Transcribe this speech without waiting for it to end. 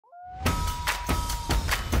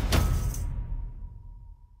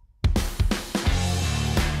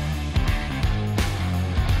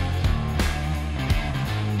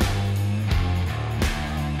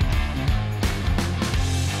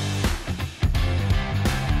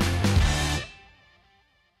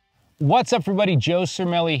What's up, everybody? Joe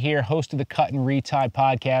Cermele here, host of the Cut and Retie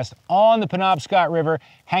podcast on the Penobscot River,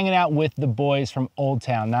 hanging out with the boys from Old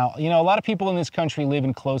Town. Now, you know, a lot of people in this country live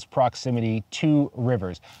in close proximity to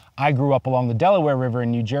rivers. I grew up along the Delaware River in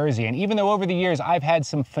New Jersey, and even though over the years I've had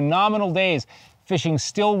some phenomenal days fishing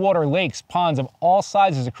still water lakes, ponds of all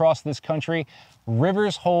sizes across this country,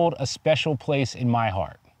 rivers hold a special place in my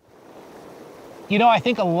heart. You know, I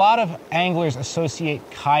think a lot of anglers associate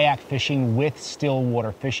kayak fishing with still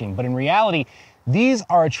water fishing, but in reality, these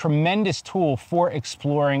are a tremendous tool for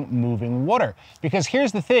exploring moving water. Because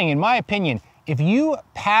here's the thing, in my opinion, if you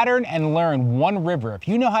pattern and learn one river, if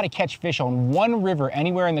you know how to catch fish on one river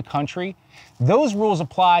anywhere in the country, those rules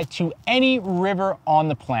apply to any river on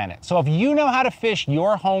the planet. So if you know how to fish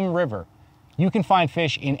your home river, you can find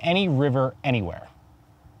fish in any river anywhere.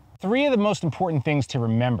 Three of the most important things to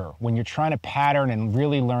remember when you're trying to pattern and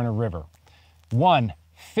really learn a river. One,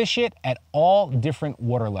 fish it at all different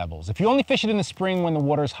water levels. If you only fish it in the spring when the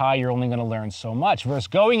water's high, you're only gonna learn so much. Versus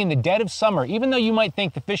going in the dead of summer, even though you might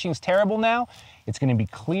think the fishing's terrible now, it's gonna be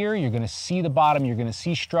clear, you're gonna see the bottom, you're gonna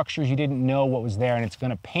see structures you didn't know what was there, and it's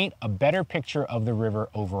gonna paint a better picture of the river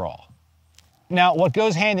overall. Now, what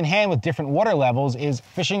goes hand in hand with different water levels is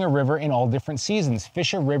fishing a river in all different seasons.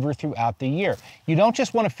 Fish a river throughout the year. You don't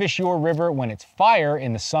just want to fish your river when it's fire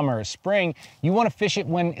in the summer or spring. You want to fish it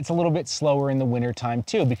when it's a little bit slower in the winter time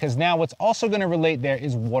too, because now what's also going to relate there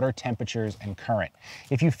is water temperatures and current.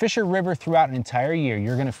 If you fish a river throughout an entire year,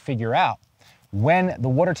 you're going to figure out when the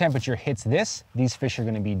water temperature hits this, these fish are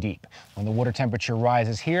going to be deep. When the water temperature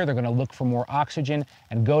rises here, they're going to look for more oxygen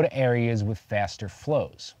and go to areas with faster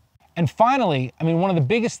flows. And finally, one of the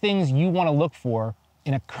biggest things you want to look for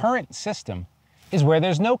in a current system is where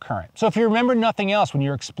there's no current. So if you remember nothing else, when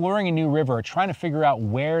you're exploring a new river or trying to figure out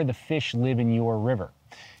where the fish live in your river,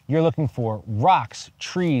 you're looking for rocks,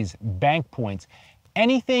 trees, bank points.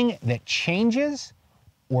 Anything that changes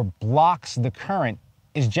or blocks the current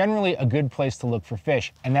is generally a good place to look for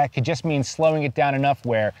fish. And that could just mean slowing it down enough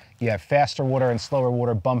where you have faster water and slower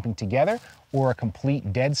water bumping together, or a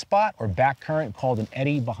complete dead spot or back current called an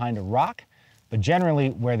eddy behind a rock. But generally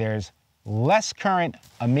where there's less current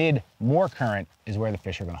amid more current is where the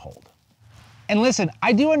fish are gonna hold. And listen,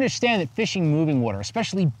 I do understand that fishing moving water,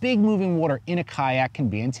 especially big moving water in a kayak, can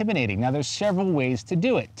be intimidating. Now there's several ways to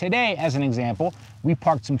do it. Today, as an example, we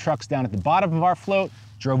parked some trucks down at the bottom of our float,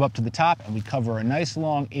 drove up to the top, and we cover a nice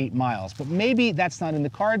long 8 miles. But maybe that's not in the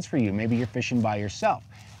cards for you. Maybe you're fishing by yourself.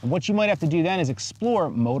 And what you might have to do then is explore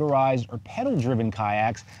motorized or pedal-driven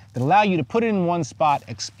kayaks that allow you to put it in one spot,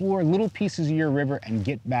 explore little pieces of your river, and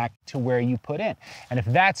get back to where you put in. And if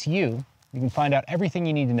that's you, you can find out everything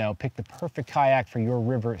you need to know, pick the perfect kayak for your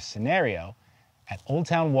river scenario at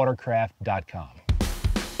oldtownwatercraft.com.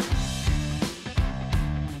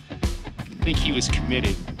 I think he was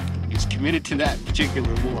committed. He was committed to that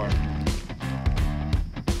particular lure.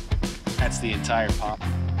 That's the entire pop.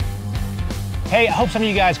 Hey, I hope some of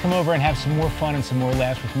you guys come over and have some more fun and some more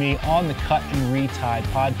laughs with me on the Cut and Retie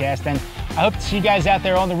podcast. And I hope to see you guys out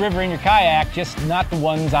there on the river in your kayak, just not the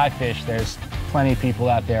ones I fish. There's plenty of people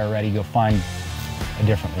out there already. Go find a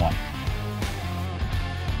different one.